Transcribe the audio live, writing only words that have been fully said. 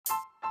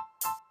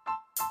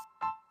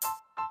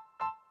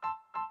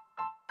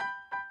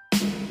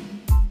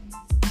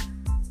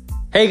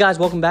Hey guys,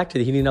 welcome back to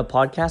the Heating Up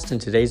Podcast. In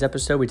today's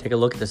episode, we take a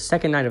look at the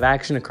second night of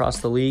action across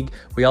the league.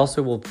 We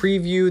also will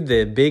preview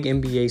the big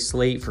NBA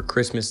slate for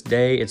Christmas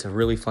Day. It's a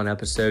really fun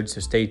episode,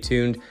 so stay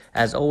tuned.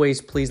 As always,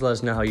 please let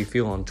us know how you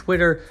feel on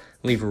Twitter.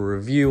 Leave a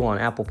review on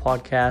Apple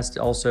Podcast.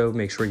 Also,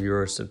 make sure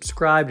you're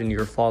subscribed and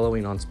you're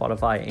following on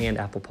Spotify and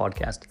Apple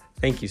Podcast.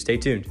 Thank you. Stay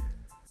tuned.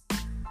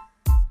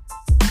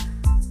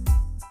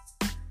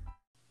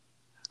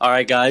 All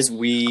right, guys,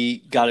 we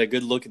got a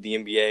good look at the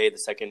NBA, the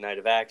second night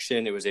of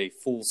action. It was a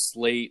full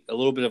slate. A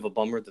little bit of a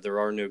bummer that there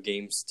are no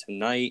games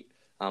tonight.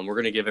 We're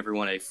going to give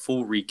everyone a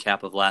full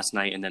recap of last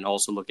night and then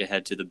also look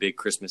ahead to the big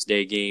Christmas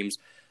Day games.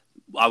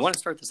 I want to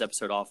start this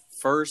episode off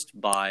first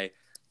by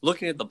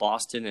looking at the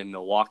Boston and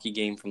Milwaukee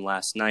game from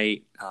last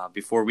night.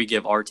 Before we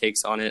give our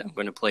takes on it, I'm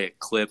going to play a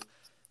clip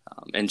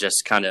and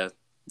just kind of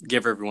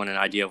give everyone an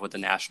idea of what the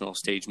national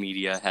stage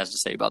media has to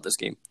say about this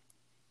game.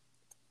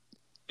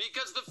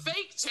 Because the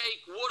fake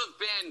take would have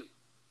been,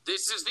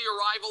 this is the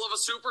arrival of a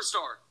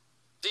superstar.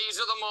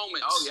 These are the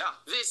moments. Oh, yeah.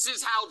 This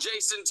is how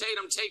Jason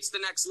Tatum takes the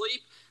next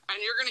leap.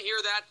 And you're going to hear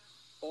that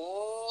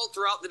all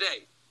throughout the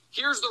day.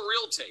 Here's the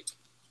real take.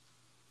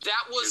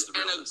 That was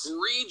an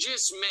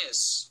egregious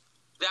miss.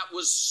 That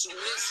was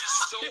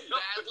missed so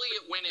badly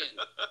it went in.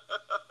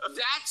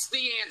 That's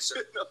the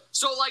answer.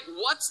 So,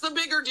 what's the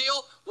bigger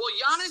deal? Well,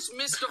 Giannis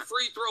missed a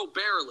free throw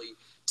barely.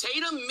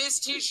 Tatum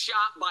missed his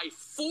shot by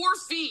 4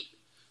 feet.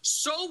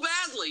 So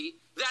badly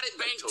that it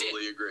banked in. I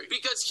totally agree.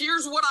 Because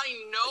here's what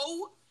I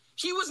know.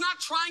 He was not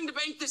trying to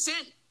bank this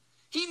in.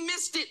 He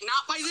missed it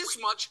not by this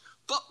much,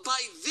 but by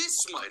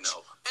this much. I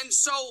know. And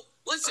so,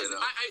 listen.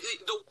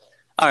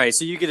 All right,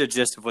 so you get a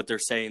gist of what they're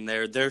saying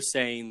there. They're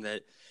saying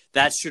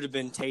that should have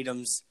been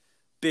Tatum's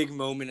big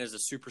moment as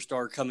a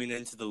superstar coming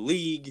into the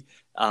league,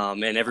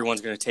 and everyone's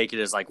going to take it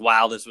as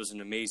wow, this was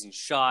an amazing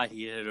shot.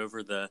 He hit it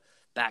over the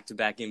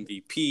back-to-back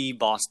MVP.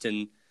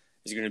 Boston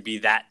is going to be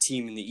that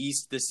team in the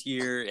East this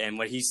year. And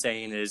what he's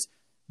saying is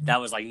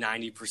that was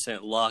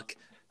 90% luck.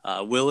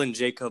 Will and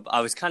Jacob,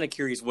 I was kind of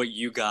curious what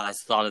you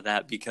guys thought of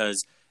that,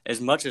 because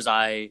as much as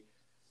I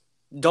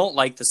don't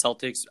like the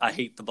Celtics, I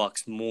hate the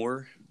Bucks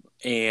more.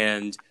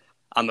 And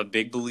I'm a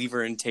big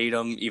believer in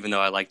Tatum, even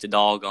though I like to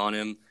dog on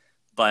him.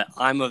 But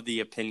I'm of the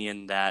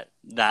opinion that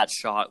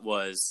shot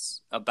was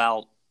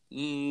about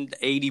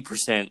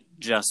 80%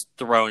 just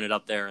throwing it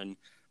up there and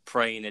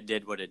praying it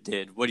did what it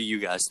did. What do you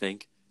guys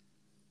think?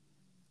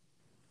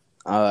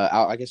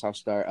 I guess I'll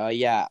start.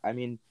 Yeah, I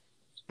mean,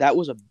 that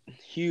was a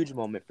huge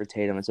moment for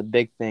Tatum. It's a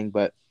big thing,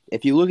 but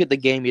if you look at the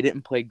game, he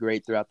didn't play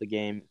great throughout the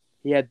game.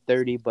 He had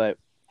 30, but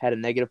had a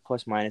negative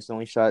plus-minus,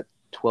 only shot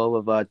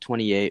 12 of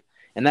 28.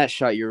 And that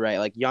shot, you're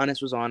right.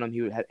 Giannis was on him.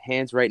 He had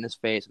hands right in his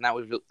face, and that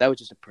was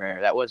just a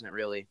prayer. That wasn't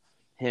really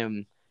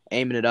him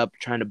aiming it up,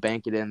 trying to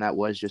bank it in. That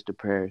was just a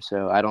prayer.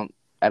 So I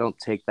don't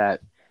take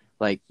that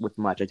with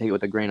much. I take it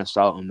with a grain of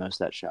salt on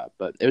most of that shot.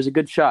 But it was a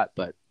good shot,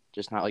 but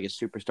just not a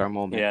superstar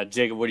moment. Yeah,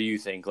 Jacob, what do you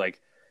think?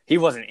 He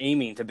wasn't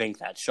aiming to bank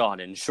that shot,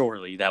 and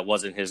surely that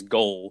wasn't his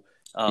goal.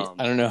 I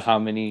don't know how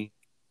many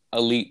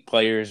elite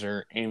players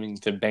are aiming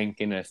to bank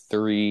in a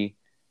three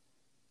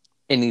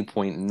any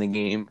point in the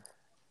game.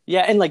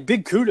 Yeah, and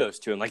big kudos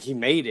to him. He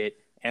made it,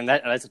 and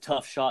that's a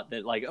tough shot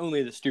that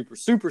only the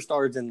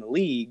superstars in the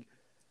league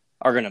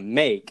are going to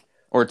make.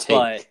 Or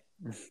take.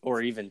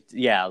 Or even,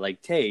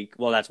 take.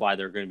 Well, that's why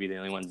they're going to be the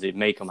only ones that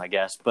make them, I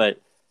guess.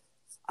 But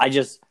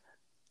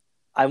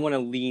I want to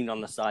lean on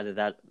the side of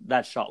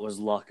that shot was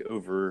luck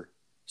over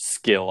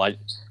skill.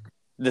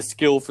 The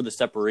skill for the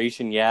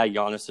separation,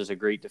 Giannis is a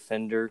great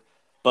defender,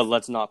 but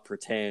let's not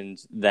pretend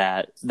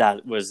that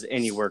was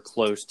anywhere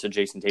close to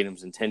Jason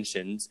Tatum's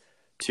intentions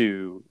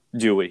to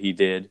do what he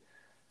did.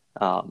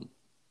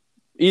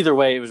 Either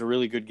way, it was a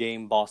really good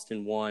game.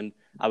 Boston won.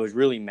 I was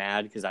really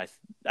mad because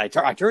I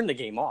turned the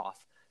game off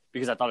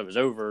because I thought it was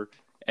over,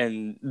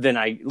 and then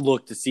I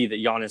looked to see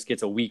that Giannis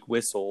gets a weak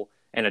whistle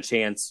and a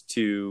chance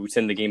to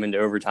send the game into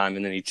overtime,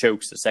 and then he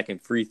chokes the second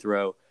free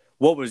throw.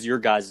 What was your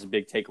guys'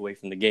 big takeaway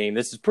from the game?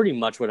 This is pretty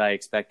much what I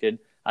expected.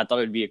 I thought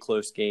it would be a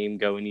close game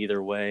going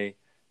either way.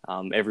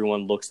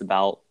 Everyone looks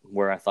about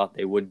where I thought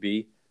they would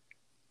be.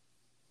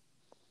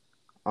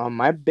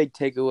 My big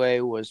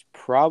takeaway was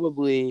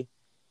probably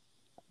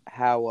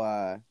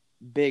how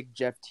big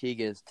Jeff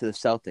Teague is to the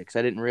Celtics.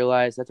 I didn't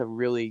realize that's a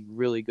really,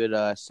 really good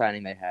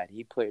signing they had.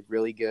 He played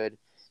really good.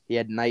 He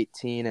had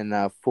 19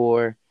 and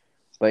 4.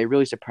 But it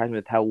really surprised me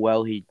with how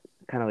well he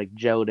kind of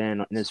gelled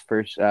in his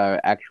first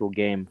actual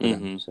game for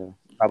them. So,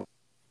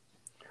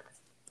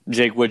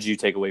 Jake, what did you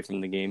take away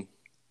from the game?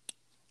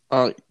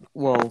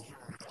 Well,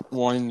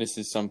 one, this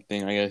is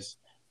something I guess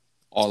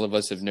all of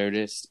us have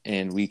noticed,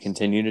 and we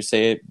continue to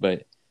say it,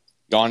 but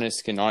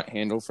Giannis cannot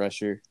handle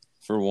pressure,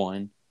 for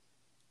one.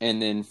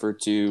 And then for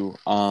two,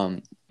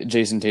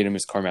 Jason Tatum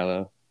is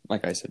Carmelo,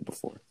 like I said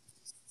before.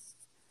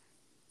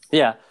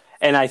 Yeah.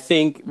 And I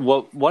think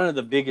one of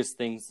the biggest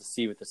things to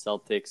see with the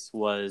Celtics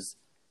was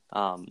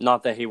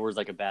not that Hayward's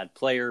a bad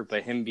player,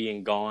 but him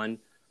being gone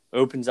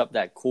opens up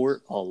that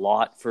court a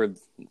lot for,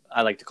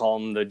 I like to call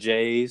them the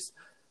Jays,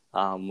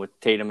 with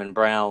Tatum and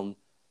Brown,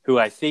 who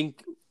I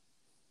think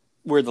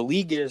where the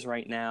league is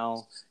right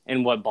now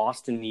and what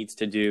Boston needs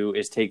to do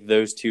is take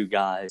those two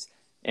guys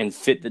and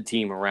fit the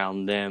team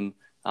around them.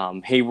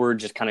 Hayward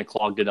just kind of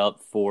clogged it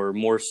up for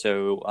more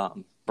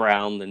so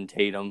Brown than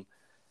Tatum.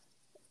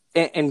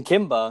 And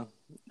Kimba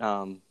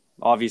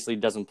obviously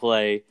doesn't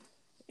play,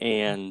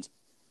 and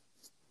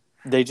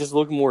they just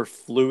look more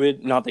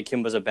fluid. Not that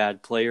Kimba's a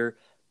bad player,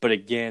 but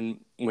again,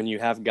 when you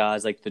have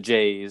guys like the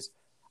Jays,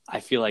 I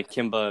feel like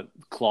Kimba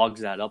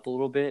clogs that up a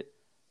little bit.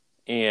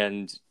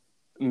 And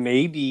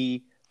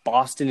maybe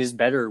Boston is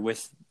better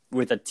with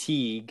a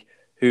Teague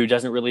who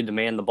doesn't really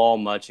demand the ball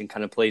much and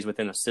kind of plays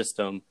within a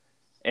system,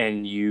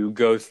 and you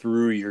go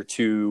through your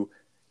two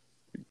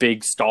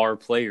big star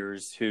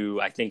players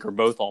who I think are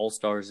both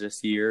all-stars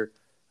this year.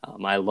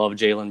 I love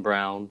Jaylen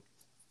Brown.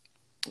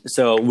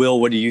 So, Will,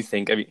 what do you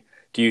think? I mean,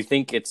 do you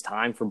think it's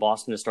time for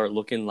Boston to start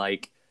looking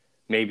like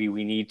maybe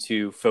we need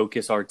to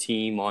focus our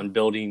team on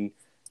building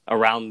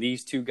around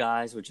these two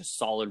guys, which is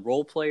solid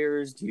role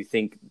players? Do you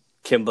think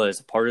Kimba is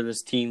a part of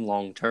this team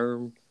long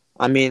term?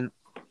 I mean,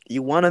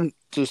 you want to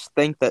just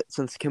think that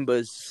since Kimba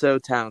is so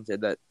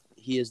talented that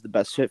he is the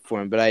best fit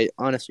for him. But I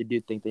honestly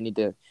do think they need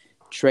to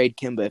trade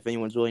Kimba if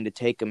anyone's willing to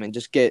take him and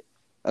just get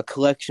a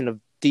collection of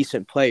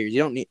decent players. You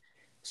don't need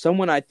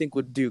someone I think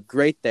would do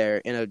great there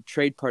in a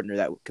trade partner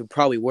that could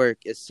probably work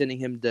is sending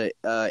him to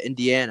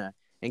Indiana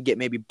and get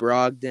maybe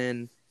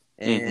Brogdon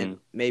and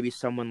maybe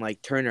someone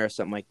like Turner or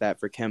something like that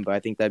for Kemba. I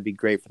think that'd be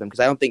great for them because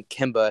I don't think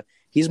Kemba,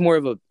 he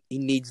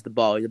needs the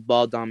ball. He's a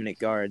ball-dominant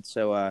guard.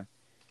 So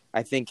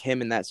I think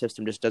him in that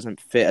system just doesn't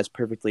fit as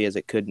perfectly as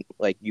it could,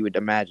 like you would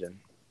imagine.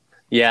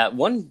 Yeah,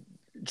 one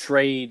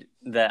trade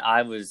that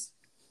I was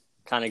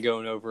kind of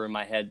going over in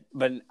my head,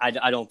 but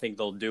I don't think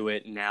they'll do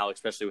it now,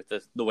 especially with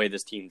the way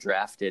this team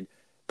drafted.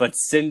 But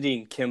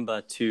sending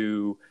Kemba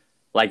to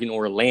like an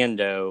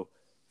Orlando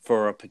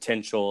for a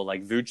potential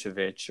like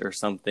Vucevic or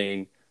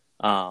something,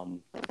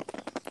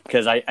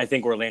 because I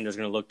think Orlando's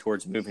going to look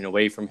towards moving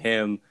away from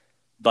him,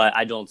 but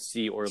I don't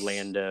see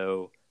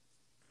Orlando.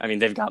 I mean,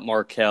 they've got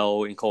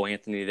Markelle and Cole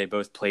Anthony. They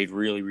both played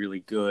really, really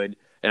good.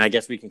 And I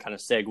guess we can kind of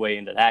segue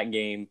into that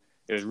game.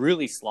 It was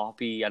really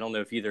sloppy. I don't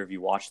know if either of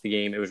you watched the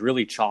game. It was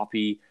really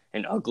choppy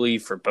and ugly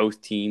for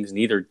both teams.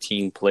 Neither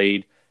team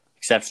played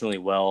exceptionally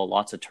well.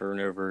 Lots of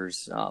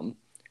turnovers.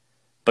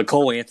 But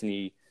Cole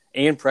Anthony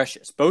and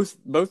Precious, both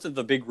of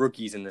the big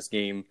rookies in this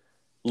game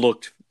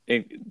looked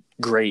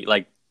great.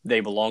 Like they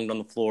belonged on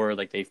the floor.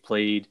 Like they've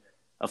played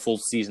a full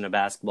season of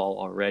basketball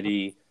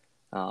already.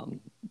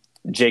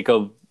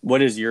 Jacob,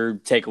 what is your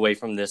takeaway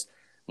from this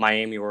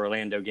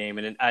Miami-Orlando game?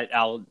 And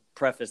I'll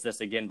preface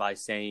this again by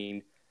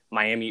saying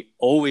Miami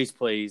always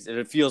plays, and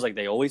it feels like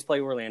they always play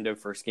Orlando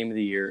first game of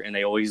the year, and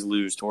they always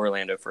lose to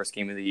Orlando first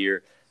game of the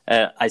year.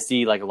 I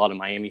see like a lot of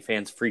Miami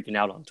fans freaking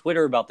out on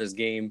Twitter about this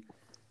game.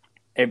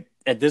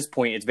 At this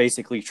point, it's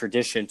basically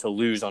tradition to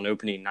lose on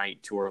opening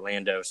night to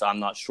Orlando, so I'm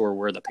not sure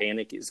where the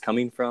panic is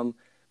coming from.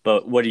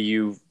 But what do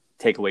you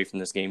take away from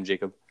this game,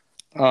 Jacob?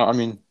 I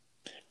mean,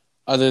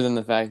 other than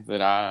the fact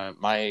that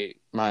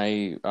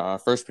my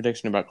first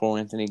prediction about Cole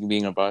Anthony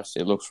being a bust,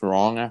 it looks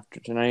wrong after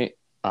tonight.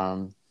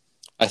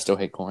 I still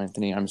hate Cole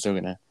Anthony. I'm still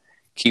going to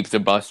keep the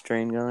bust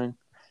train going.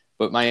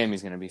 But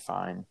Miami's going to be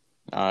fine.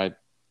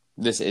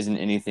 This isn't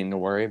anything to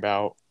worry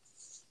about.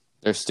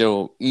 They're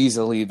still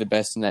easily the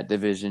best in that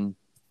division.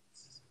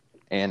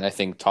 And I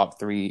think top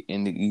 3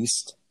 in the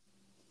East.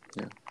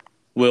 Yeah.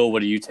 Will,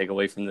 what do you take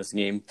away from this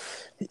game?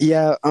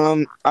 Yeah,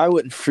 I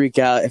wouldn't freak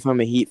out if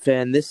I'm a Heat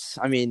fan.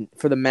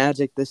 For the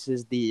Magic, this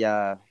is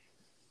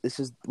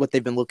what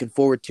they've been looking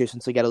forward to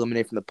since they got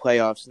eliminated from the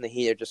playoffs, and the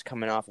Heat are just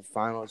coming off a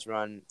finals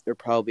run. They're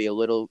probably a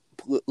little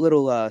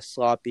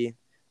sloppy,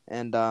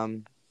 and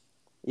I'm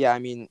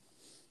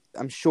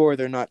sure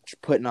they're not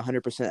putting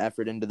 100%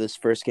 effort into this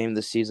first game of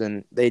the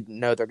season. They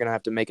know they're gonna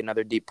have to make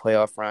another deep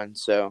playoff run,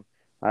 so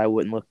I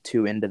wouldn't look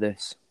too into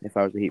this if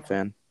I was a Heat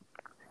fan.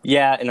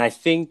 Yeah, and I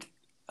think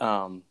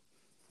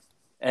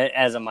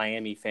as a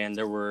Miami fan,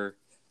 there were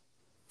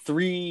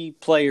 3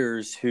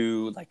 players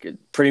who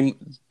pretty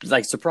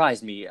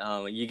surprised me.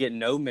 You get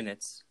no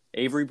minutes.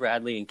 Avery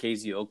Bradley and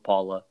KZ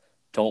Okpala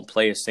don't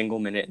play a single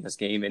minute in this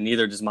game, and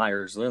neither does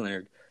Myers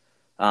Leonard,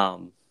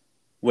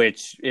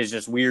 which is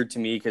just weird to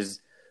me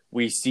because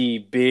we see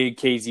big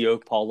KZ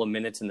Okpala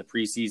minutes in the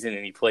preseason,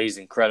 and he plays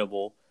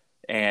incredible.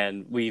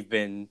 And we've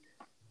been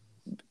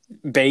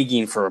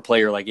begging for a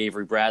player like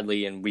Avery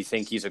Bradley, and we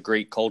think he's a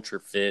great culture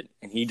fit,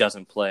 and he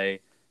doesn't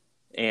play.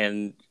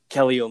 And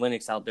Kelly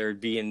Olynyk's out there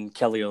being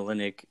Kelly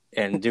Olynyk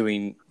and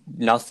doing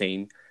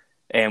nothing,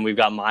 and we've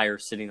got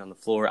Myers sitting on the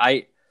floor.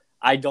 I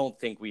don't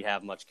think we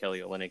have much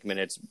Kelly Olynyk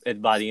minutes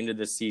by the end of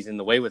this season.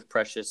 The way with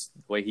Precious,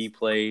 the way he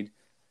played,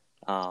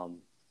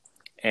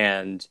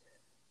 and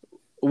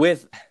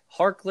with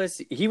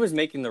Harkless, he was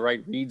making the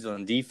right reads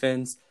on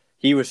defense.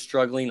 He was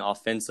struggling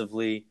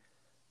offensively,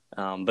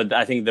 but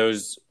I think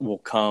those will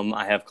come.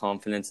 I have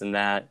confidence in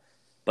that.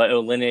 But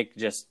Olynyk,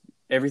 just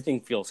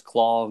everything feels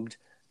clogged.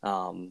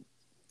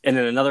 And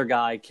then another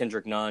guy,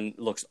 Kendrick Nunn,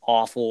 looks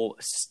awful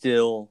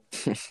still.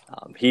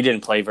 He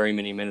didn't play very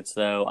many minutes,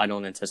 though. I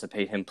don't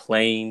anticipate him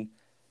playing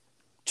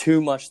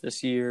too much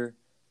this year.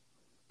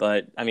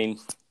 But, I mean,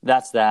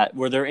 that's that.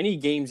 Were there any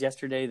games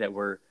yesterday that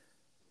were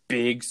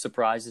big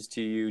surprises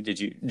to you?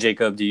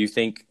 Jacob, do you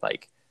think,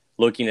 like,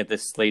 looking at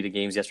this slate of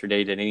games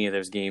yesterday, did any of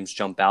those games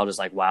jump out as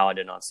like, wow, I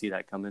did not see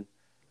that coming?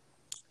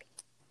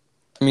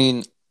 I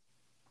mean,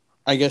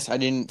 I guess I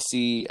didn't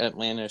see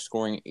Atlanta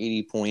scoring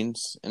 80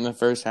 points in the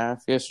first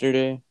half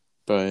yesterday,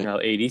 but No,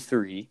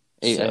 83.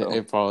 I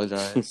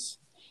apologize.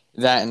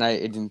 That, and I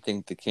didn't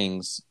think the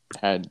Kings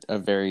had a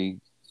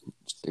very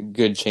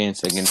good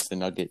chance against the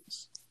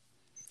Nuggets.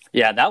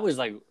 Yeah, that was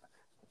like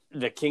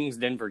the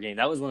Kings-Denver game.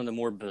 That was one of the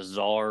more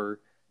bizarre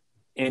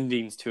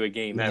endings to a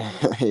game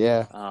ever.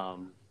 Yeah.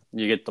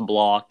 You get the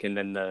block and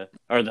then the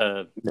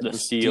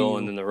steal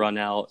and then the run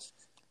out.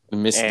 The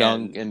missed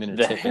dunk and then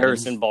the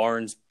Harrison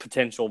Barnes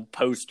potential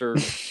poster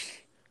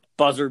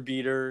buzzer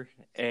beater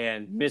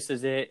and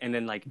misses it, and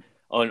then like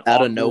an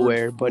out of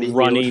nowhere,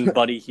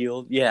 Buddy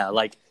Hield. Yeah,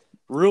 like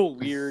real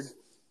weird.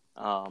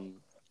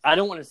 I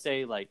don't want to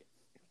say like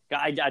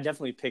I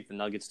definitely picked the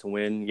Nuggets to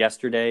win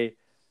yesterday,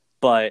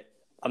 but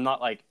I'm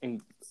not like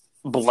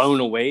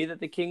blown away that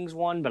the Kings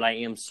won, but I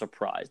am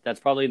surprised. That's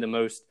probably the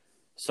most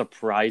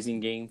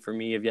surprising game for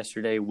me of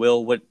yesterday.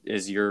 Will, what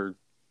is your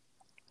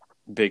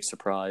big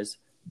surprise?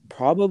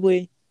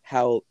 Probably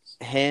how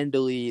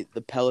handily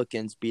the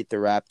Pelicans beat the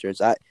Raptors.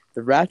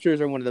 The Raptors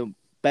are one of the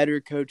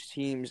better coached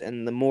teams,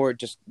 and the more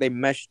just they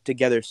mesh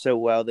together so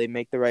well. They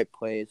make the right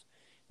plays.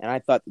 And I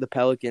thought the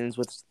Pelicans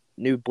with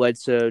new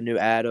Bledsoe, new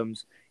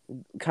Adams,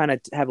 kind of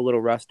have a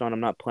little rust on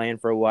them, not playing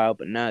for a while.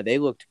 But no, they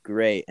looked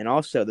great. And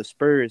also the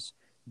Spurs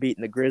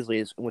beating the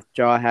Grizzlies with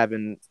Ja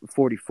having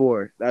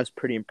 44. That was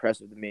pretty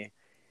impressive to me.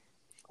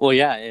 Well,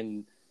 yeah,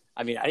 and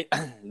I mean,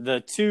 the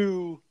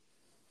two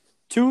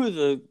of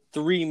the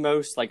three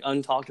most like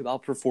untalked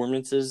about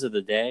performances of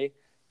the day.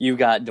 You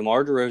got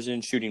DeMar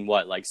DeRozan shooting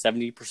what, like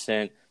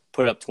 70%,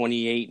 put up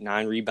 28,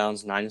 9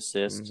 rebounds, 9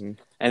 assists, and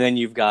then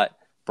you've got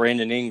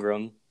Brandon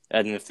Ingram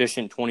at an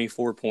efficient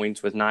 24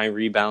 points with 9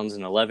 rebounds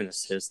and 11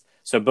 assists.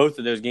 So both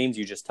of those games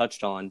you just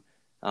touched on,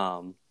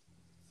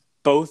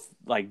 both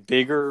like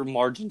bigger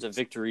margins of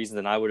victories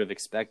than I would have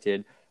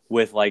expected,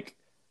 with like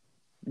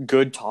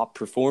good top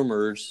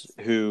performers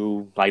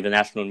who like the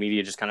national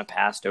media just kind of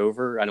passed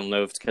over. I don't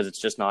know if it's because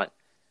it's just not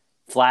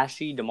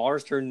flashy.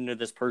 DeMar's turned into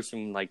this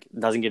person like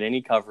doesn't get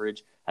any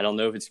coverage. I don't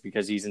know if it's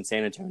because he's in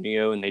San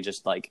Antonio and they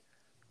just like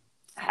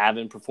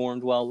haven't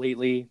performed well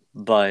lately.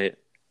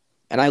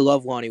 And I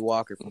love Lonnie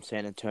Walker from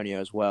San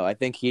Antonio as well. I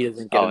think he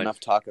doesn't get enough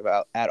talk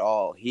about at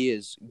all. He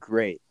is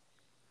great.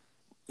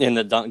 In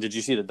the dunk, did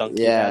you see the dunk?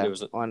 Yeah, it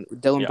was on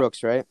Dylan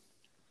Brooks, right?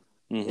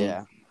 Mm-hmm.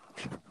 Yeah.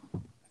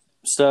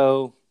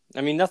 So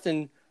I mean,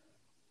 nothing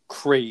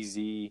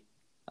crazy.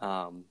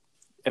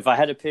 If I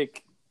had to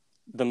pick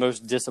the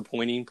most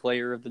disappointing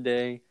player of the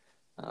day,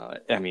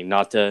 I mean,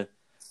 not to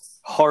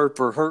harp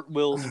or hurt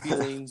Will's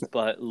feelings,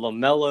 but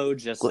LaMelo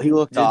just he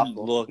looked didn't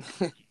awful.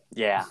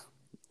 Yeah,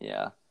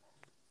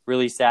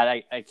 really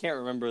sad. I can't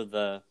remember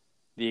the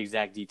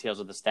exact details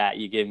of the stat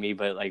you give me,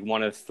 but like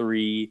one of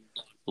 3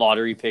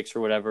 lottery picks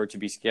or whatever to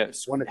be held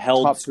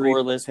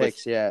scoreless.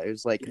 It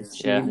was like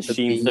Hasheem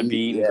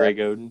Thabeet and Greg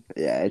Oden.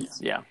 Yeah,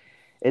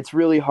 it's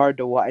really hard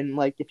to watch. And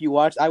like if you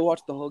watch, I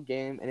watched the whole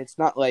game, and it's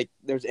not like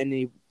there's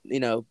any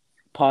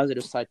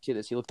positive side to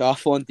this. He looked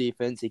awful on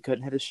defense. He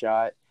couldn't hit a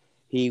shot.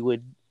 He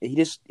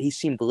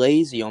seemed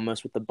lazy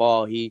almost with the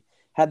ball. He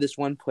had this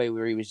one play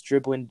where he was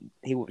dribbling.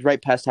 He was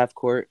right past half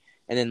court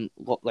and then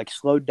like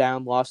slowed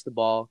down, lost the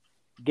ball,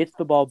 gets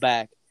the ball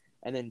back,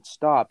 and then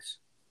stops,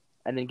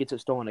 and then gets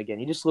it stolen again.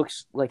 He just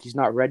looks like he's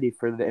not ready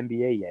for the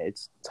NBA yet.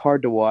 It's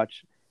hard to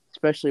watch,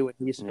 especially when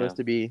he's supposed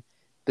to be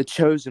the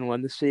chosen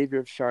one, the savior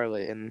of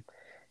Charlotte, and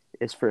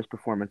his first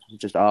performance was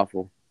just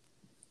awful.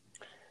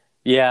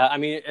 Yeah, I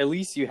mean, at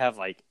least you have,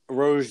 like,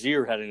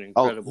 Rozier had an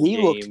incredible game.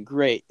 He looked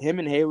great. Him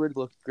and Hayward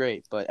looked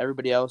great, but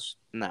everybody else,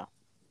 no.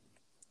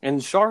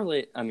 And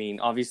Charlotte, I mean,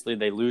 obviously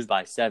they lose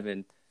by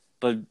 7,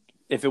 but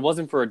if it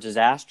wasn't for a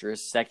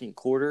disastrous second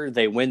quarter,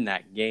 they win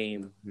that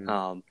game.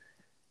 Mm-hmm.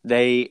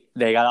 They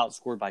got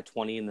outscored by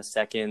 20 in the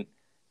second,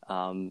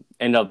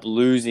 end up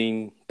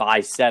losing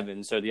by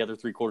 7. So the other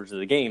 3 quarters of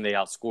the game, they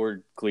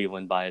outscored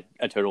Cleveland by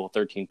a total of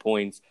 13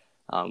 points.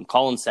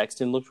 Colin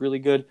Sexton looked really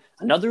good.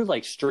 Another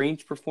like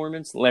strange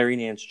performance. Larry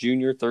Nance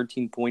Jr.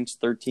 13 points,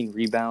 13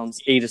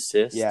 rebounds, 8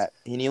 assists. Yeah,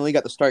 he only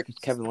got the start because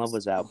Kevin Love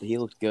was out, but he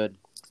looked good.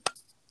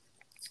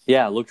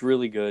 Yeah, looked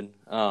really good.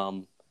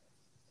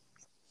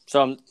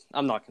 So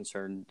I'm not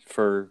concerned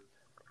for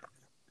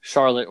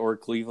Charlotte or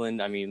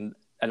Cleveland. I mean,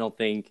 I don't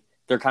think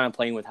they're kind of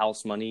playing with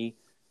house money.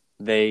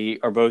 They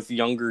are both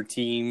younger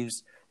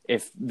teams.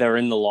 If they're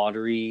in the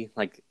lottery,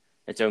 like,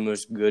 it's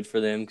almost good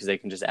for them because they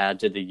can just add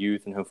to the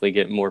youth and hopefully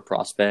get more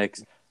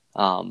prospects.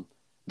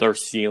 Their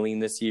ceiling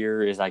this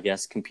year is, I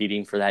guess,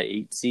 competing for that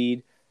 8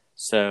 seed.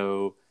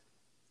 So,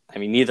 I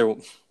mean,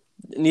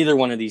 neither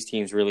one of these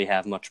teams really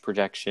have much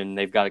projection.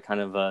 They've got a kind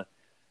of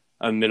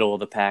a middle of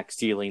the pack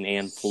ceiling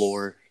and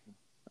floor.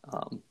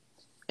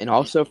 And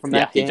also from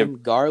that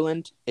game,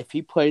 Garland, if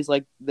he plays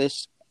like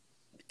this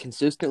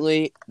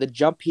consistently. The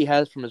jump he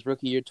has from his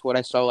rookie year to what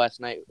I saw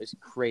last night is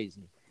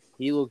crazy.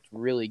 He looked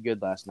really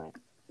good last night.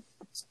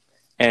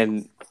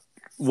 And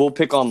we'll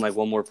pick on like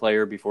one more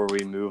player before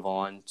we move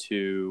on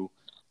to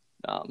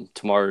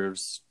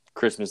tomorrow's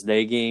Christmas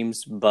Day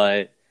games,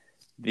 but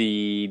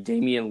the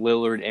Damian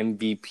Lillard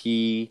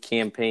MVP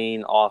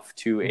campaign off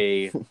to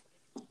a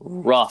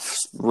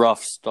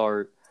rough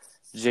start.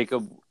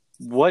 Jacob,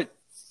 what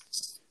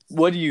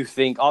do you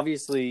think?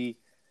 Obviously,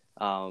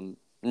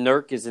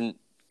 Nurk isn't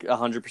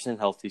 100%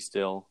 healthy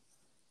still.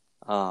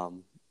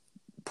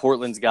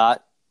 Portland's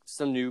got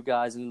some new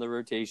guys in the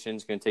rotation.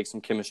 It's going to take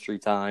some chemistry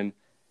time.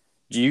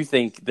 Do you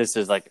think this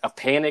is like a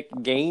panic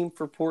game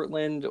for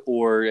Portland,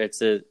 or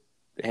it's a,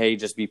 hey,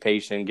 just be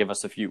patient, give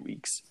us a few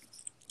weeks?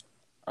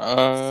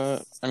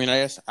 I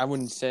guess I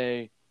wouldn't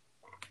say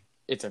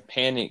it's a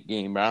panic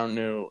game, but I don't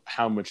know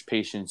how much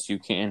patience you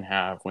can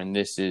have when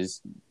this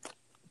is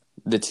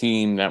the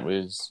team that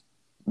was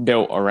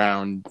built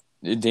around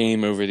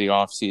Dame over the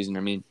offseason. I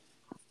mean,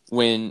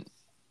 when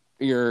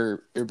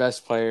your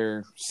best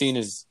player, seen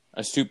as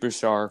a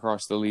superstar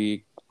across the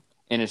league,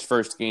 in his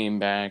first game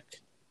back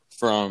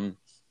from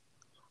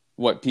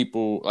what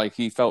people, like,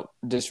 he felt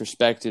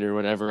disrespected or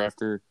whatever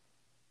after,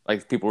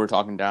 like, people were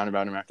talking down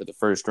about him after the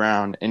first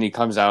round, and he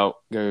comes out,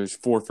 goes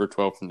 4 for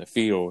 12 from the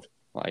field.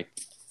 Like,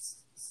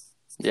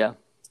 yeah.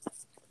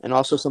 And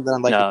also something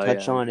I'd like to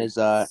touch on is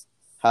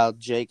how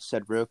Jake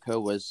said Rocco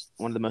was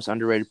one of the most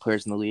underrated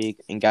players in the league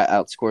and got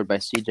outscored by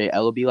CJ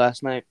Ellaby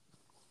last night.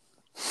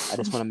 I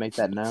just want to make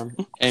that known.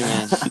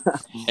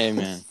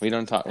 Amen. We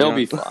don't talk. He'll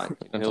be fine.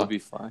 He'll be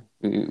fine.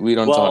 We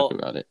don't talk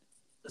about it.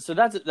 So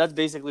that's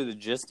basically the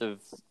gist of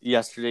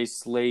yesterday's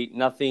slate.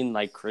 Nothing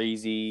like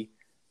crazy,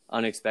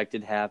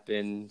 unexpected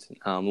happened.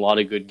 A lot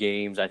of good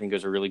games. I think it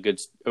was a really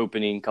good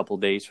opening couple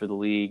days for the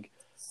league.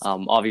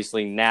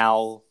 Obviously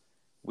now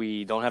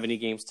we don't have any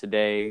games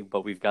today,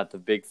 but we've got the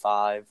Big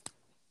Five.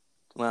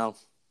 Well,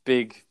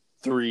 Big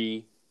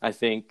Three, I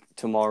think,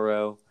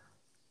 tomorrow.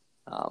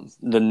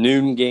 The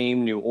noon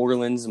game, New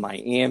Orleans,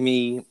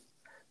 Miami.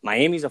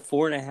 Miami's a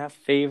 4.5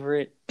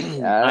 favorite.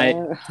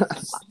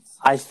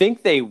 I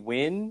think they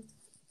win,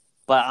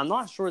 but I'm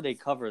not sure they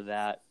cover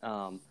that.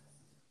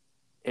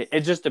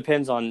 It just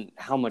depends on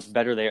how much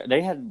better they are.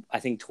 They had, I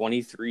think,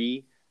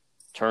 23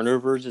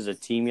 turnovers as a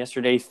team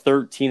yesterday.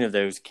 13 of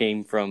those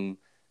came from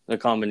the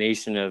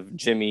combination of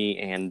Jimmy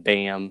and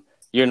Bam.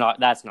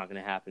 That's not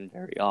going to happen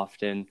very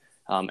often.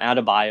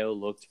 Adebayo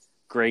looked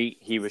great.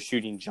 He was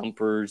shooting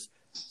jumpers.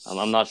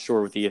 I'm not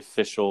sure what the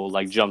official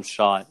jump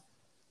shot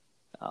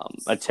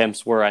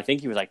attempts were. I think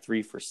he was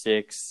 3 for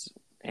 6,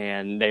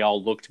 and they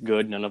all looked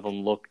good. None of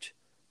them looked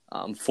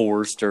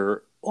forced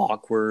or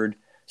awkward.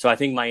 So I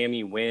think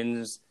Miami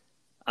wins.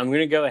 I'm going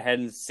to go ahead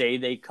and say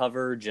they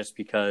cover just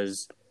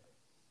because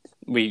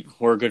we're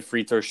a good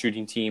free throw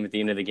shooting team at the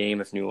end of the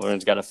game. If New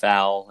Orleans got a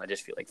foul, I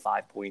just feel like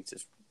 5 points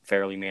is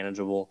fairly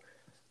manageable.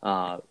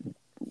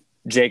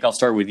 Jake, I'll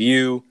start with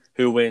you.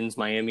 Who wins,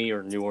 Miami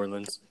or New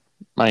Orleans?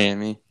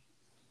 Miami.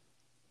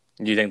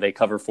 Do you think they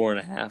cover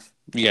 4.5?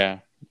 Yeah.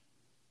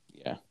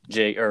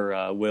 Jake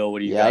or Will, what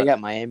do you got? Yeah, I got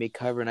Miami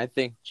covering. I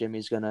think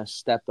Jimmy's gonna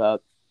step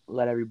up,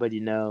 let everybody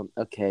know,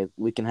 okay,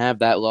 we can have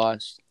that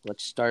loss.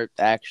 Let's start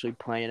actually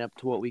playing up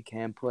to what we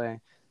can play.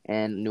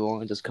 And New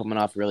Orleans is coming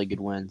off a really good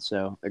win,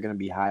 so they're gonna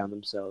be high on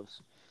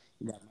themselves.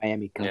 You got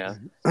Miami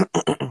covering. Yeah.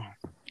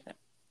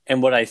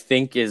 And what I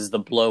think is the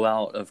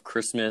blowout of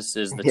Christmas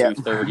is the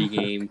 2:30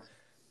 game,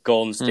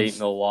 Golden State,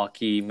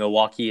 Milwaukee.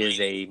 Milwaukee is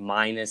a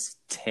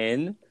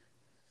 -10.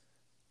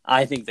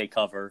 I think they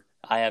cover.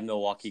 I have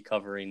Milwaukee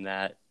covering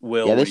that.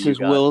 Will, yeah, this is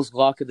Will's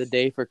lock of the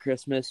day for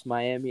Christmas.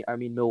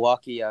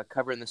 Milwaukee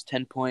covering this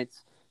 10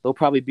 points. They'll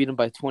probably beat them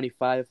by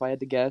 25 if I had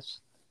to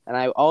guess. And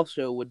I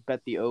also would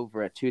bet the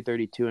over at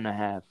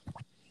 232.5.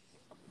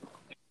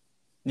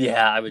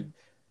 Yeah,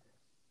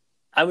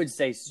 I would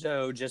say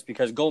so, just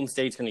because Golden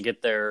State's going to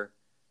get their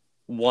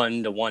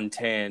 1 to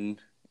 110,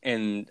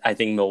 and I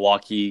think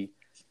Milwaukee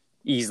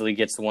easily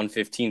gets the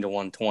 115 to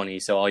 120.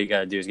 So all you got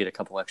to do is get a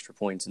couple extra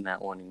points in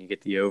that one, and you get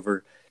the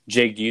over.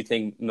 Jake, do you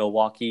think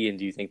Milwaukee, and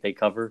do you think they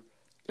cover?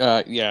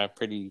 Yeah,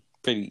 pretty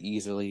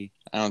easily.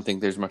 I don't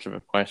think there's much of a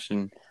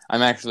question.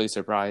 I'm actually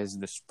surprised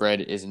the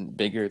spread isn't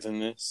bigger than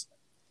this.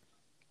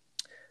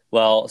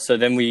 Well, so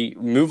then we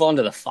move on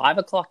to the 5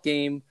 o'clock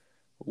game,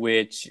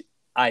 which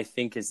I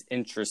think is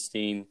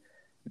interesting.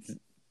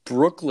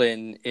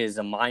 Brooklyn is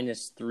a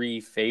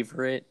 -3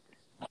 favorite.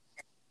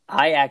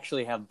 I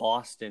actually have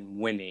Boston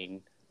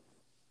winning.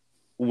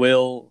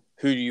 Will,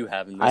 who do you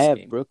have in this game? I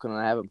have Brooklyn,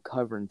 and I have them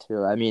covering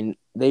too. I mean,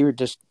 they were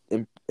just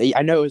 –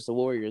 I know it was the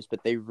Warriors,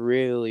 but they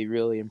really,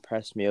 really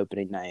impressed me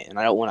opening night. And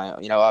I don't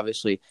want to,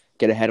 obviously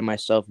get ahead of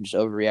myself and just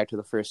overreact to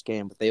the first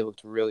game, but they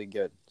looked really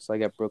good. So I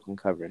got Brooklyn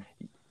covering.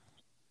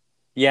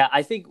 Yeah,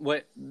 I think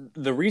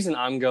the reason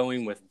I'm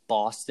going with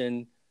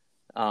Boston,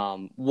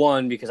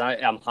 one, because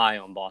I'm high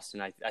on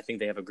Boston. I think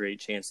they have a great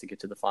chance to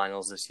get to the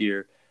finals this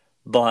year.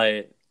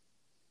 But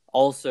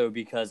also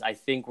because I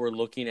think we're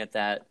looking at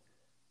that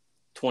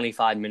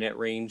 25-minute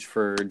range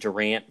for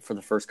Durant for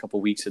the first couple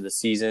weeks of the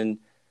season.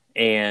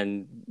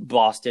 and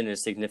Boston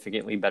is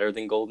significantly better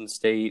than Golden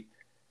State.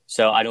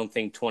 So I don't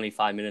think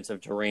 25 minutes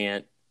of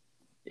Durant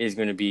is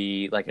going to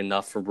be like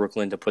enough for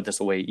Brooklyn to put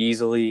this away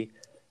easily.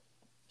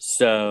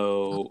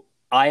 So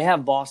I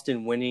have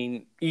Boston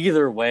winning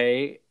either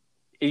way.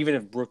 Even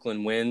if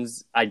Brooklyn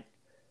wins, I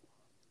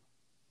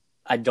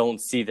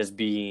don't see this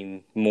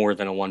being more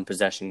than a one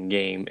possession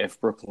game if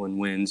Brooklyn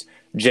wins.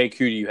 Jake,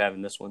 who do you have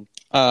in this one?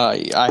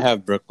 I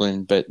have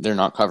Brooklyn, but they're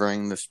not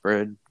covering the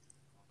spread.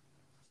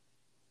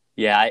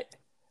 Yeah,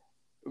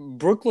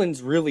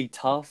 Brooklyn's really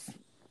tough.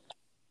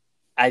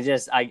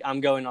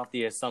 I'm going off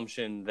the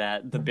assumption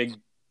that the big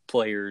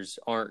players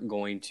aren't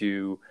going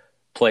to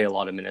play a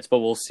lot of minutes, but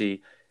we'll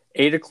see.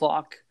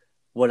 8:00,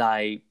 what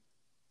I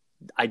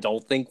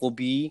don't think will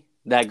be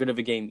that good of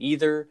a game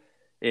either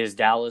is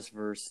Dallas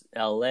versus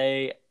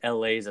LA.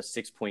 LA is a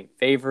 6-point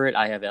favorite.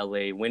 I have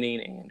LA winning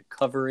and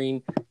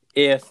covering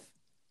if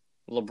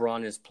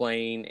LeBron is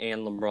playing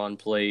and LeBron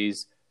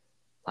plays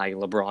like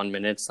LeBron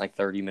minutes, like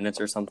 30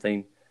 minutes or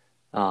something.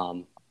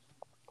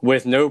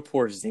 With no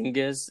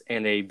Porzingis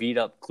and a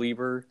beat-up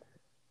Kleber,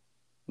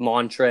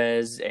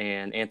 Montrez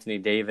and Anthony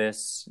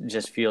Davis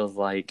just feels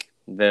like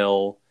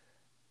they'll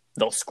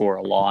score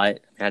a lot.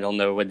 I don't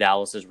know what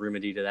Dallas's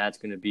remedy to that's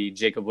going to be.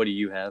 Jacob, what do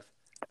you have?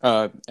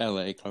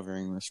 LA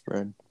covering the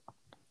spread.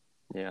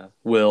 Yeah.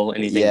 Will,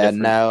 anything Yeah,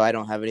 different? no, I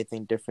don't have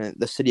anything different.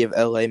 The city of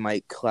LA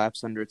might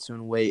collapse under its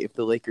own weight if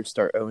the Lakers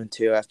start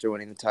 0-2 after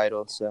winning the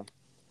title. So,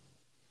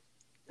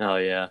 Oh,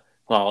 yeah.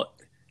 Well,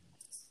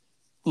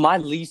 my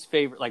least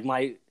favorite, like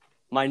my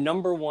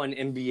number one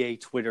NBA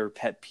Twitter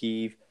pet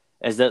peeve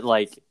is that,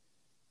 like,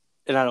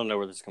 and I don't know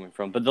where this is coming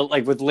from, but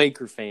like with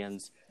Laker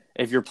fans,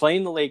 if you're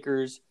playing the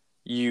Lakers,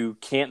 you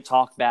can't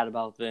talk bad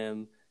about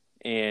them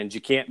and you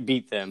can't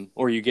beat them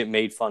or you get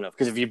made fun of.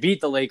 Because if you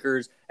beat the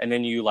Lakers and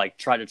then you like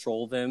try to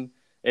troll them,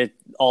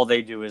 all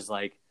they do is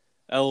like,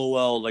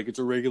 LOL, like it's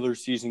a regular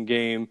season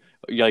game.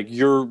 Like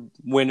your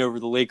win over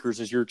the Lakers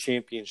is your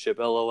championship.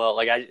 LOL.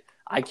 Like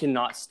I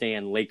cannot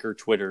stand Laker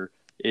Twitter.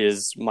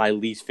 Is my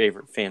least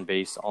favorite fan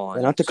base on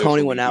and not to call social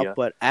anyone media. out,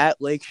 but at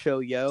Lake Show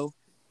Yo,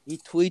 he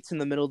tweets in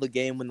the middle of the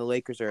game when the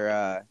Lakers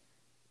are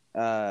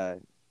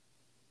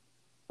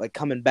like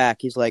coming back.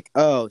 He's like,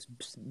 "Oh, it's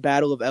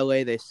Battle of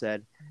LA," they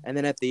said, and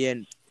then at the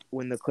end,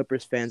 when the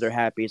Clippers fans are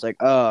happy, he's like,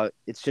 "Oh,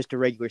 it's just a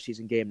regular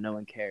season game. No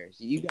one cares."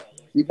 You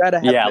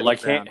gotta have Yeah, middle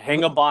like ground.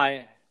 hang a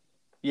by.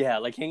 Yeah,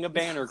 like hang a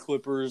banner,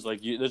 Clippers.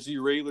 Like this is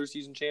your regular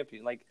season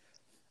champion. Like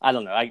I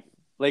don't know.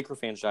 Laker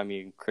fans drive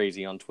me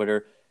crazy on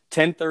Twitter.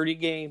 10:30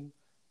 game.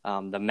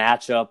 The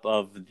matchup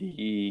of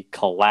the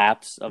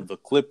collapse of the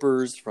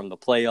Clippers from the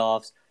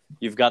playoffs.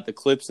 You've got the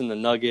Clips and the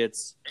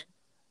Nuggets.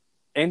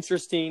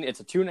 Interesting. It's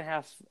a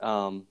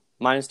 2.5,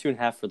 minus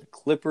 2.5 for the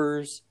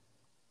Clippers.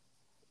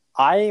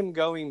 I am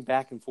going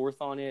back and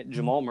forth on it.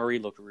 Jamal Murray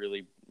looked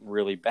really,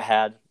 really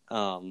bad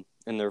in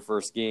their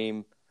first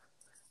game.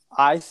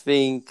 I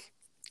think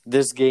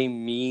this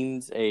game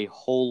means a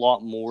whole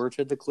lot more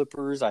to the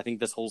Clippers. I think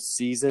this whole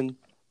season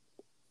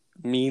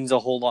means a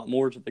whole lot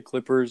more to the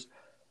Clippers.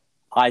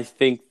 I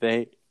think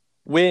they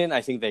win.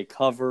 I think they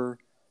cover.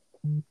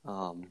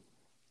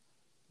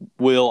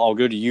 Will, I'll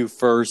go to you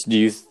first.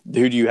 Who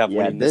do you have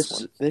winning this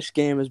one? This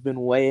game has been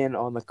weighing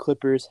on the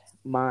Clippers'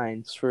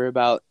 minds for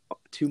about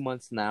 2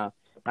 months now.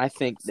 I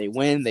think they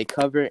win, they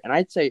cover, and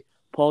I'd say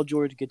Paul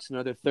George gets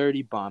another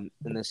 30 bomb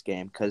in this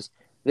game because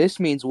this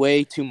means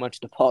way too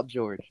much to Paul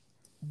George.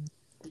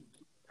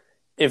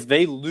 If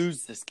they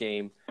lose this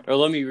game, or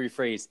let me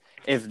rephrase,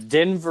 if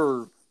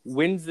Denver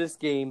wins this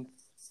game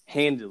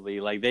handily,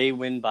 like they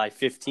win by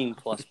 15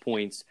 plus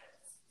points,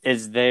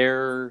 is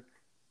there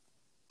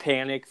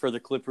panic for the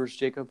Clippers,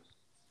 Jacob?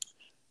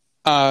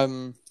 I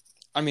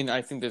mean,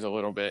 I think there's a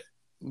little bit,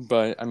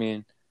 but I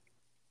mean,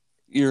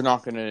 you're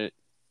not gonna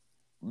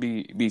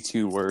be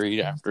too worried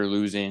after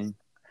losing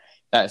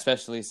that,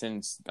 especially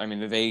since I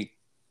mean they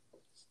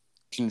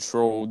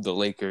controlled the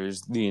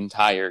Lakers the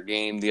entire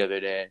game the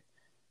other day,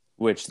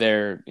 which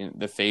they're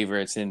the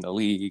favorites in the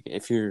league.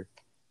 If you're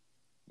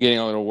getting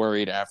a little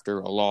worried after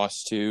a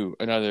loss to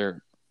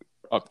another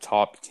up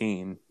top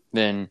team,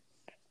 then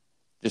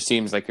it just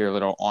seems like you're a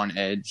little on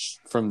edge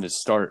from the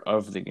start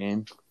of the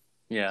game.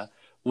 Yeah.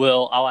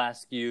 Will, I'll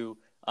ask you,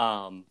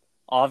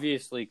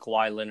 obviously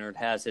Kawhi Leonard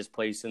has his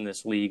place in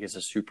this league as a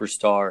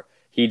superstar.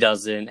 He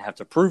doesn't have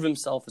to prove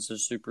himself as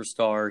a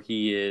superstar.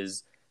 He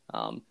is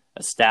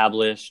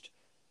established.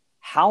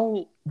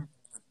 And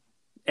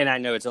I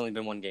know it's only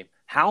been one game,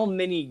 how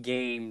many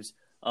games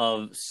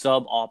of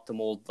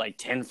suboptimal, like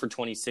 10 for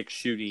 26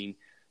 shooting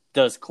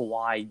does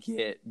Kawhi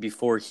get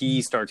before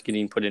he starts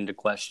getting put into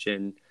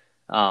question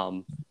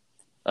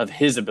of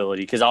his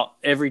ability? Because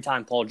every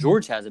time Paul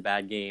George has a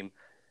bad game,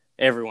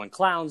 everyone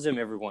clowns him,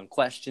 everyone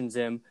questions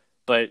him,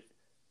 but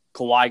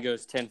Kawhi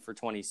goes 10 for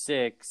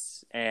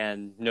 26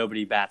 and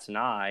nobody bats an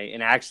eye.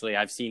 And actually,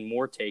 I've seen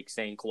more takes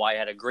saying Kawhi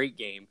had a great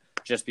game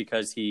just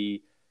because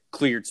he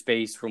cleared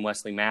space from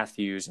Wesley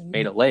Matthews and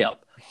made a layup.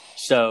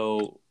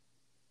 So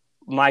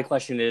my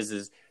question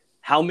is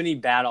how many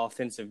bad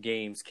offensive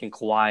games can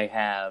Kawhi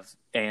have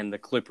and the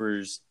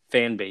Clippers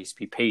fan base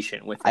be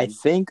patient with I him?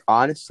 think,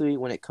 honestly,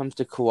 when it comes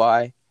to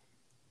Kawhi,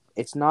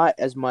 it's not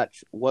as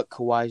much what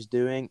Kawhi's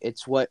doing,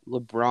 it's what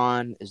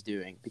LeBron is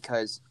doing.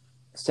 Because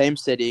same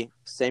city,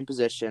 same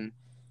position,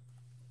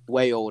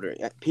 way older.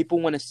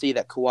 People want to see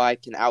that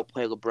Kawhi can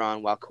outplay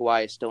LeBron while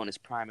Kawhi is still in his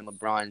prime and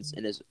LeBron's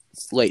in his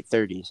late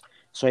 30s.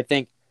 So I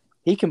think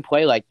he can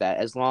play like that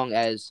as long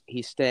as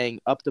he's staying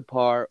up to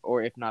par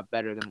or if not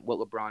better than what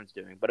LeBron's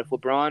doing. But if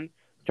LeBron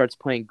starts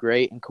playing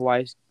great and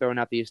Kawhi's throwing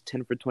out these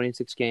 10 for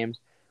 26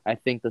 games, I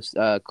think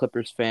the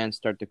Clippers fans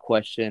start to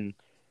question,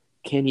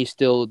 can he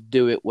still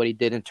do it what he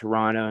did in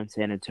Toronto and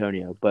San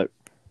Antonio? But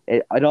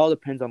it all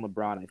depends on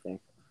LeBron, I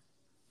think.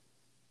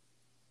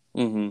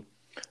 Mm-hmm.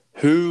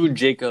 Who,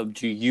 Jacob,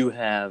 do you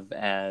have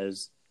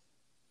as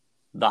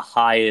the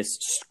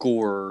highest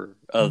scorer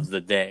of the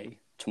day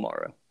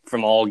tomorrow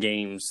from all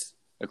games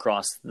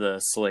across the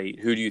slate?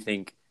 Who do you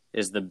think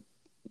is the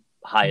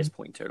highest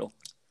point total?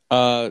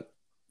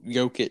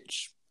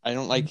 Jokic. I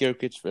don't like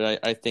Jokic, but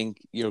I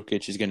think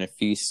Jokic is going to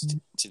feast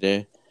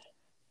today.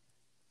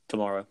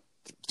 Tomorrow,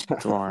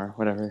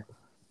 Whatever.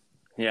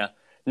 Yeah.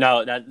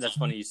 No, that's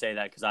funny you say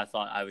that because I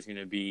thought I was going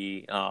to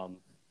be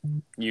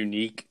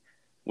unique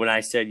when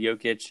I said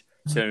Jokic.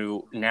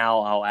 So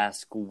now I'll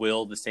ask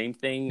Will the same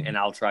thing, and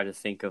I'll try to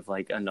think of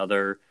like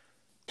another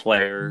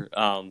player.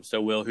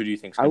 So Will, who do you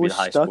think is I going to be was the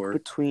highest stuck scorer?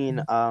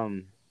 between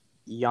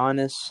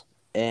Giannis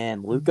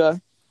and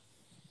Luka,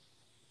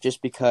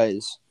 just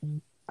because,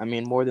 I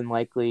mean, more than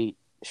likely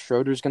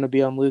Schroeder's going to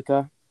be on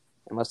Luka,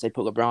 unless they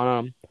put LeBron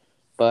on him.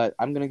 But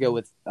I'm going to go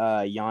with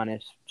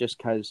Giannis just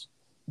because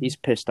he's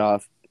pissed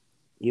off.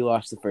 He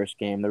lost the first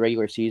game. The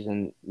regular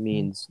season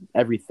means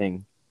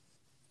everything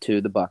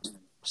to the Bucks.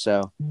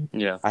 So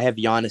Yeah. I have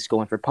Giannis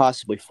going for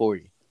possibly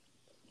 40.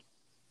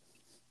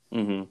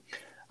 Mm-hmm.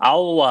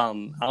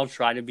 I'll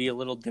try to be a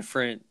little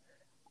different.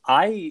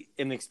 I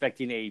am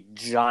expecting a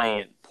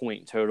giant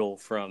point total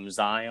from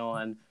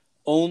Zion,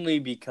 only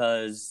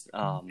because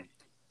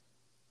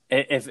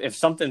if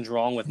something's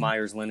wrong with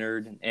Myers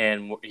Leonard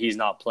and he's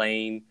not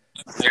playing,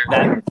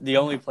 that the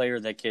only player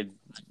that could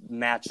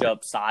match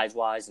up size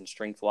wise and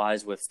strength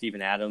wise with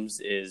Steven Adams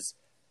is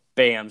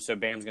Bam. So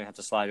Bam's gonna have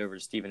to slide over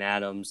to Steven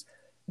Adams.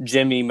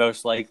 Jimmy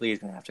most likely is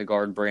going to have to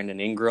guard Brandon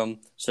Ingram,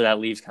 so that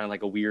leaves kind of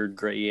like a weird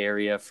gray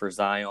area for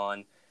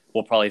Zion.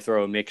 We'll probably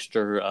throw a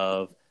mixture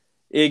of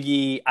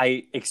Iggy.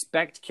 I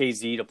expect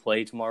KZ to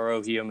play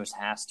tomorrow. He almost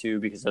has to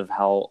because of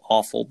how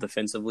awful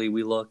defensively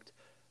we looked.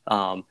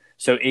 So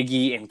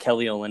Iggy and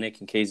Kelly Olynyk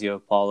and KZ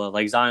Okpala,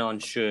 like Zion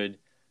should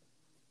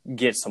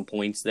get some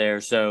points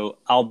there. So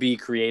I'll be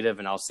creative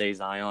and I'll say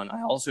Zion.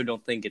 I also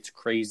don't think it's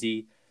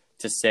crazy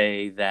to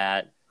say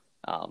that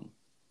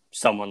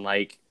someone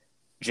like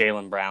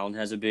Jaylen Brown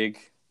has a big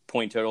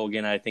point total.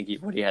 Again, I think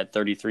he had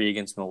 33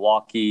 against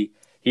Milwaukee.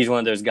 He's one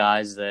of those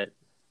guys that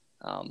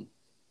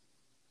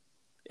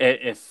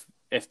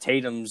if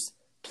Tatum's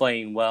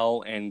playing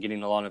well and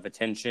getting a lot of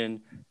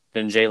attention,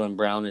 then Jaylen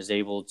Brown is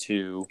able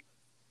to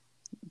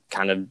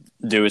kind of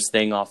do his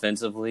thing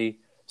offensively.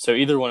 So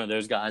either one of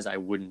those guys I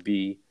wouldn't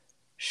be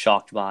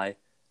shocked by.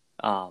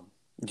 Do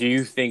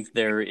you think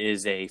there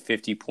is a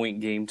 50-point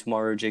game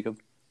tomorrow, Jacob?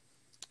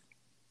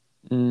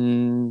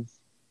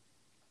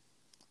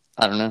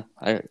 I don't know.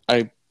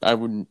 I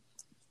wouldn't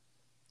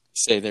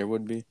say there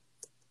would be.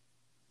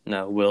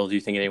 No. Will, do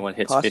you think anyone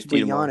hits Possibly 50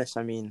 tomorrow? Giannis.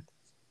 I mean,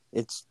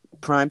 it's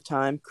prime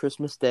time,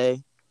 Christmas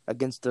Day,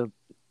 against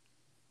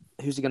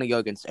who's he going to go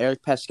against?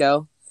 Eric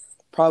Pascal?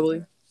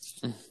 Probably.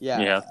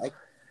 Yeah.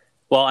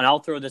 Well, and I'll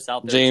throw this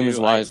out there James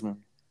too. Wiseman.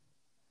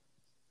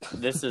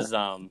 This is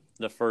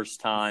the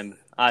first time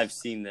I've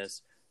seen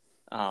this.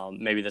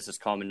 Maybe this is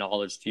common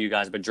knowledge to you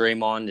guys, but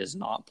Draymond is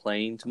not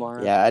playing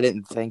tomorrow. Yeah, I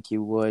didn't think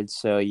you would.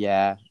 So,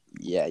 yeah,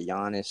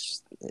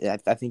 Giannis. Yeah,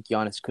 I think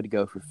Giannis could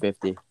go for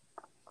 50.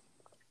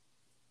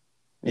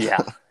 Yeah.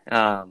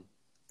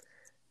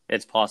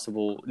 It's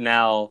possible.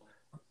 Now,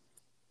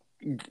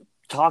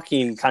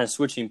 kind of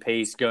switching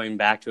pace, going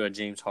back to a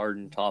James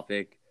Harden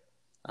topic,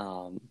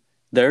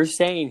 they're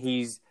saying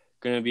he's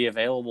going to be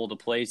available to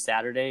play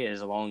Saturday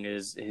as long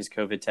as his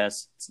COVID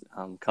tests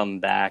come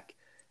back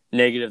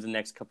negative the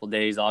next couple of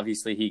days.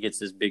 Obviously, he gets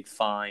his big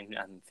fine,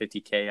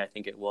 $50K, I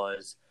think it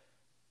was.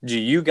 Do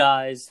you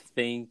guys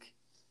think,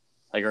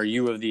 are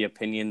you of the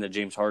opinion that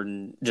James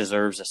Harden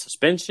deserves a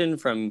suspension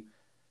from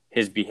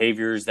his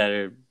behaviors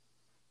that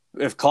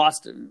have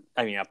cost,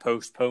 a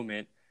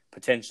postponement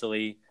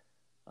potentially?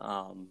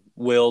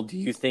 Will, do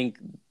you think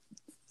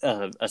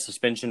a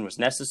suspension was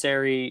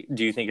necessary?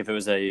 Do you think if it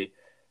was a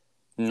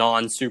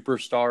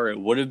non-superstar, it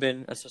would have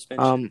been a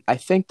suspension? I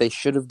think they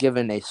should have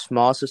given a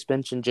small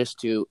suspension just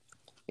to,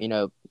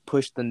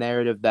 push the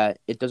narrative that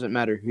it doesn't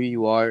matter who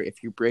you are.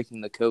 If you're breaking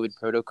the COVID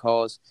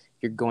protocols,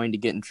 you're going to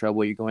get in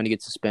trouble. You're going to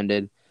get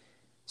suspended.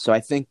 So I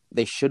think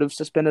they should have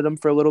suspended him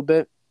for a little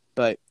bit.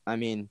 But,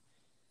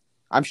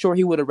 I'm sure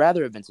he would have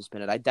rather have been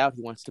suspended. I doubt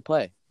he wants to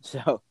play.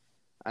 So,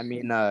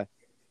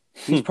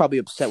 he's probably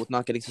upset with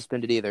not getting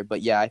suspended either.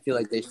 But, yeah, I feel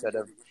like they should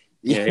have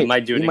Yeah, he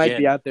might do it he might be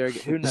again. out there.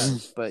 Who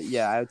knows? But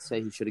yeah, I would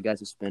say he should have got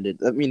suspended.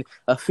 I mean,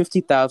 a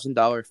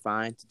 $50,000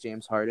 fine to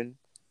James Harden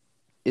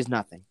is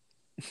nothing.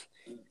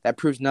 That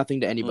proves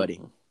nothing to anybody.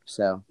 Mm-hmm.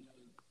 So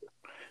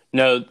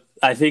No,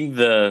 I think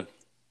the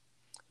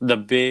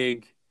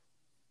big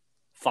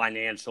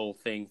financial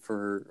thing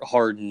for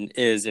Harden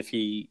is if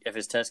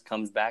his test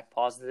comes back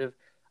positive.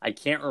 I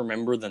can't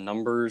remember the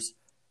numbers.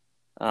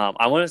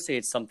 I want to say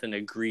it's something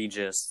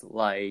egregious,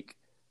 like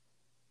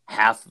like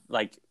it's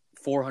like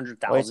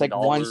 $400,000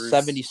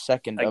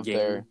 1/72 a of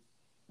game.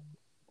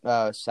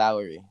 their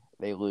salary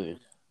they lose.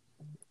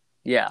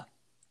 Yeah,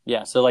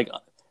 yeah. So like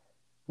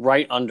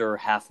right under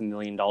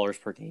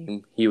 $500,000 per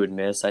game he would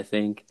miss, I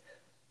think.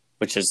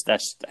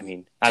 That's. I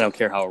mean, I don't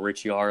care how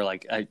rich you are.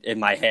 Like in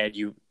my head,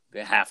 you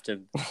have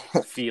to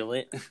feel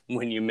it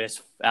when you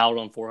miss out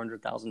on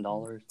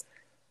 $400,000.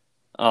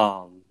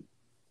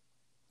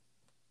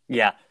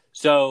 Yeah.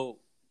 So,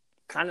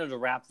 kind of to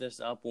wrap this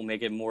up, we'll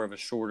make it more of a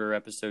shorter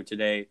episode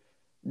today.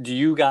 Do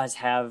you guys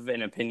have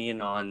an opinion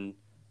on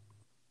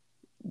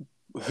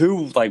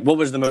what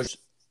was the most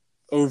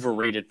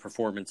overrated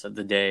performance of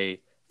the day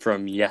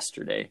from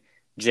yesterday?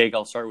 Jake,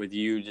 I'll start with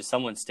you. Does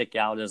someone stick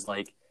out as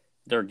like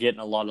they're getting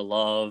a lot of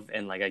love,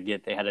 and like I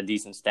get they had a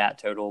decent stat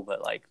total,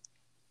 but like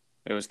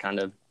it was kind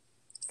of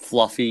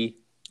fluffy?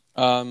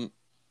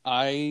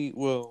 I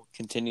will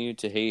continue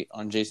to hate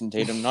on Jason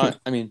Tatum.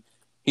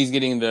 He's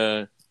getting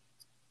the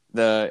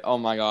oh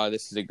my god,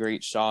 this is a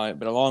great shot,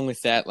 but along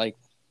with that, like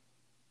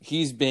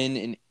he's been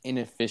an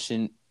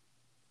inefficient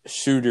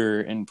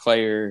shooter and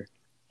player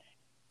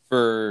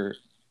for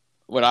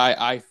what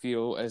I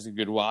feel as a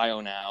good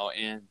while now,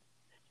 and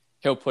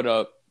he'll put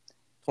up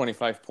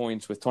 25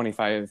 points with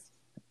 25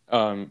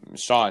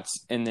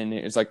 shots, and then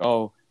it's like,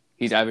 oh,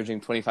 he's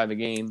averaging 25 a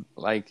game.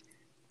 Like,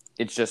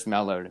 it's just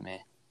mellow to me.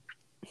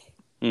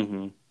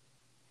 Mm-hmm.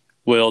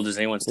 Will, does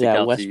anyone stick out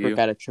to you? Westbrook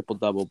got a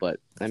triple-double,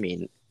 but, I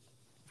mean,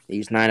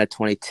 he's 9 of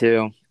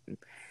 22.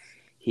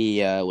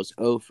 He was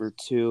 0 for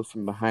 2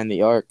 from behind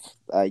the arc.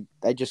 I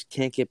just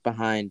can't get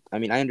behind. I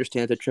mean, I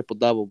understand it's a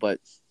triple-double,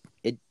 but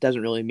it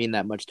doesn't really mean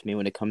that much to me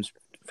when it comes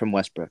from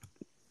Westbrook.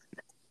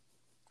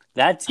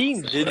 That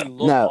team didn't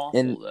look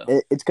awful,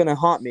 though. It's going to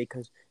haunt me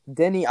because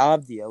Denny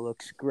Avdia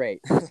looks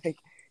great. Like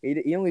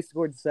he only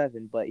scored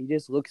 7, but he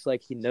just looks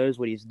like he knows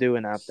what he's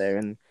doing out there.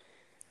 And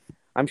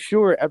I'm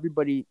sure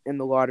everybody in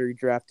the lottery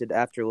drafted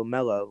after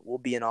LaMelo will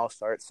be an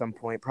all-star at some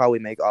point, probably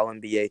make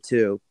All-NBA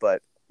too.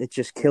 But it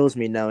just kills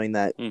me knowing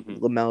that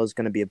LaMelo is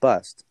going to be a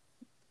bust.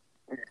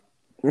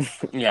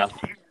 Yeah.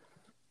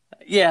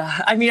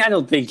 Yeah, I mean, I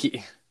don't think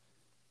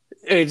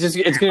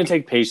it's going to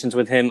take patience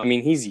with him. I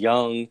mean, he's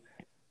young.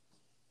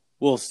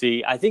 We'll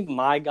see. I think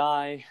my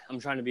guy, I'm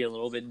trying to be a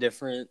little bit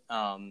different.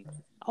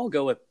 I'll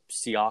go with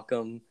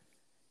Siakam.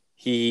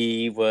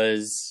 He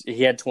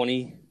had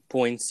 20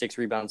 points, 6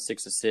 rebounds,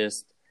 6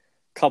 assists.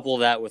 Couple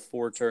that with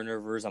 4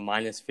 turnovers, a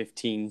minus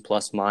 15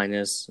 plus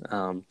minus.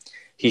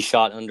 He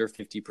shot under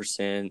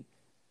 50%.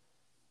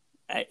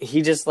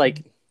 He just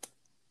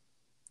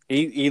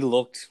he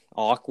looked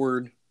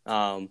awkward.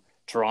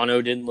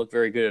 Toronto didn't look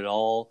very good at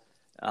all.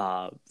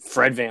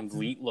 Fred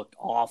VanVleet looked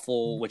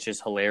awful, which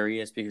is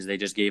hilarious because they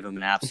just gave him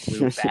an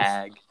absolute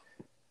bag.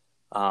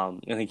 I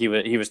think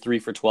he was 3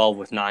 for 12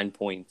 with 9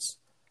 points.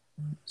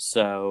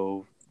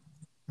 So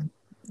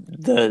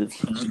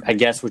I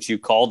guess what you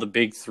call the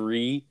big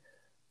three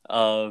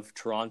of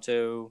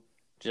Toronto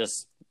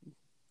just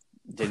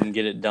didn't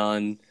get it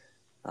done.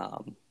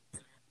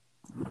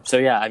 So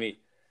yeah, I mean,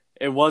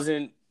 it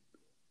wasn't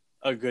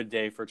a good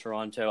day for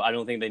Toronto. I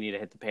don't think they need to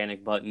hit the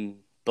panic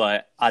button,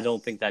 but I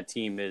don't think that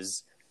team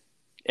is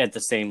at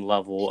the same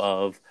level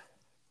of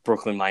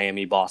Brooklyn,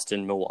 Miami,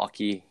 Boston,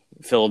 Milwaukee,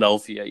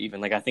 Philadelphia even.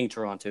 Like, I think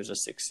Toronto's a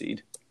 6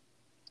 seed.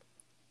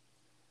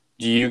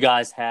 Do you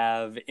guys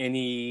have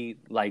any,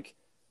 like,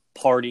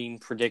 parting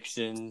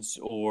predictions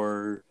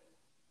or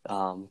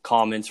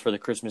comments for the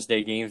Christmas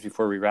Day games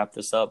before we wrap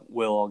this up?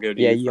 Will, I'll go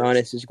to you first. Yeah,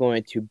 Giannis is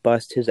going to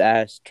bust his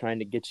ass trying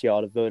to get you all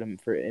to vote him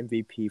for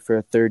MVP for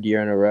a 3rd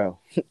year in a row.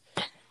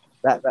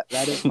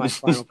 That is my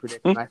final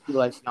prediction. I feel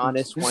like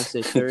Giannis wants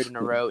a 3rd in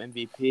a row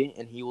MVP,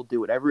 and he will do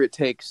whatever it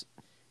takes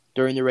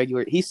during the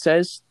regular. He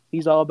says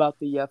he's all about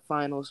the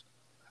finals,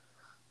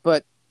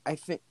 but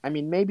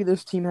maybe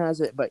this team has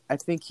it, but I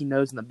think he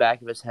knows in the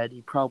back of his head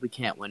he probably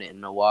can't win it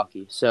in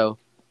Milwaukee. So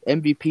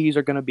MVPs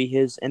are going to be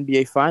his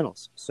NBA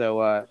Finals.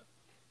 So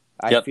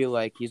I feel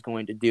like he's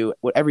going to do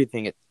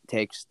everything it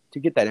takes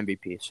to get that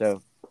MVP.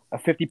 So a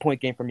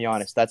 50-point game from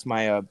Giannis. That's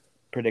my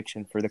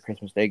prediction for the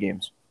Christmas Day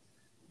games.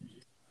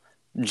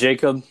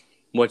 Jacob,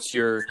 what's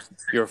your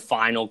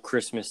final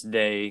Christmas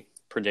Day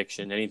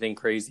prediction? Anything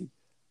crazy?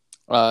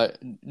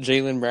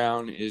 Jaylen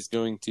Brown is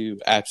going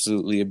to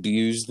absolutely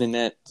abuse the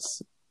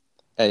Nets.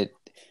 He's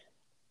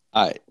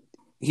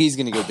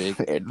going to go big.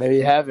 There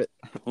you have it.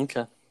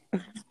 Okay.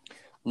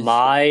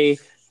 My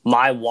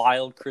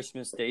wild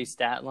Christmas Day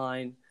stat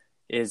line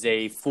is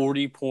a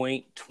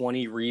 40-point,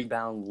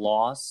 20-rebound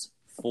loss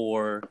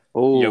for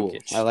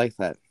Jokic. I like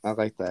that.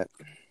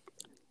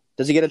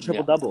 Does he get a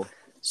triple-double?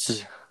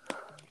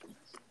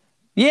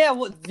 Yeah,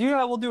 well,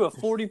 we'll do a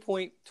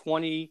 40-point,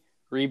 20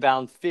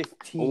 rebound,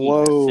 15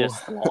 Whoa.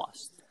 assist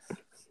loss.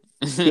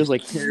 Feels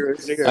like Terry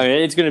Rozier. I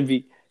mean, it's going to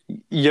be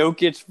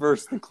Jokic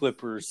versus the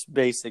Clippers,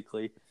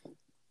 basically.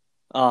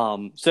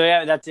 So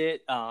yeah, that's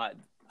it. I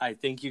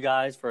thank you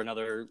guys for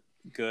another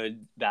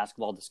good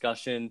basketball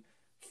discussion.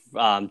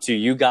 To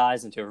you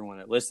guys and to everyone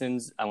that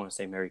listens, I want to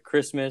say Merry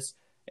Christmas,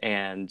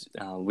 and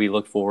we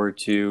look forward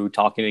to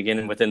talking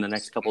again within the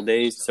next couple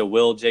days. So,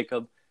 Will,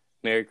 Jacob,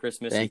 Merry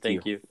Christmas, and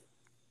thank you.